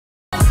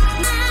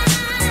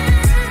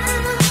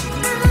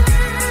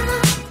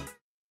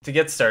To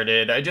get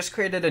started, I just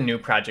created a new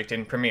project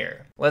in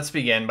Premiere. Let's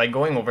begin by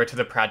going over to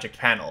the project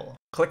panel.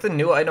 Click the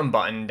New Item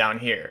button down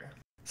here.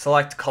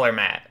 Select Color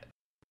Matte.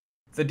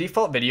 The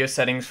default video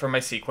settings for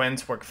my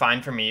sequence work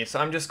fine for me, so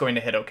I'm just going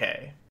to hit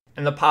OK.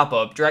 In the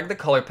pop-up, drag the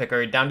color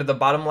picker down to the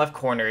bottom left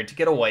corner to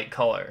get a white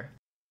color.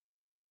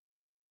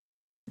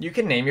 You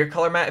can name your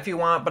color matte if you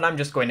want, but I'm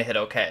just going to hit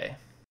OK.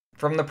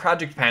 From the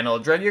project panel,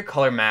 drag your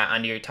color matte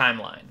onto your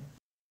timeline.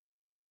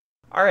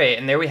 Alright,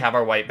 and there we have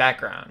our white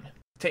background.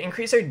 To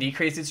increase or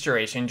decrease its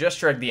duration, just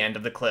drag the end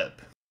of the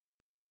clip.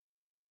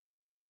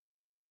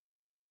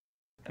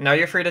 Now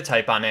you're free to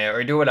type on it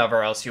or do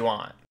whatever else you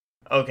want.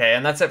 Okay,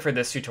 and that's it for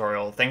this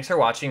tutorial. Thanks for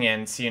watching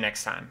and see you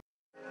next time.